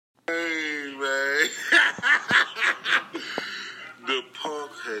The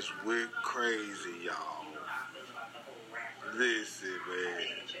punk has went crazy, y'all. Listen, man.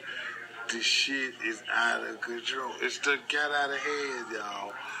 The shit is out of control. It's done got out of hand,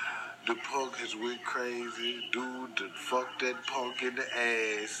 y'all. The punk has went crazy. Dude done fucked that punk in the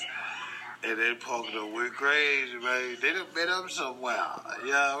ass. And that punk done went crazy, man. They done met up somewhere.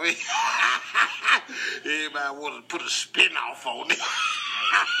 You know what I mean? Everybody want to put a spin-off on it.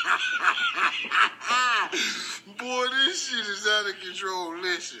 Boy, this shit is out of control.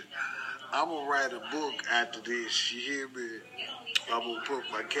 Listen, I'm going to write a book after this. You hear me? I'm going to put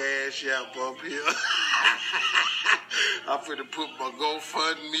my cash app up here. I'm finna put my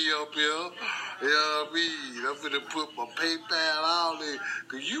GoFundMe up here. You know what I mean? I'm finna put my PayPal all there.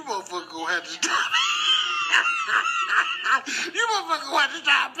 Because you motherfuckers gonna have to stop. You motherfuckers gonna have to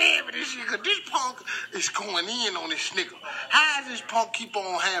stop paying for this shit. Because this punk is going in on this nigga. How does this punk keep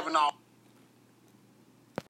on having all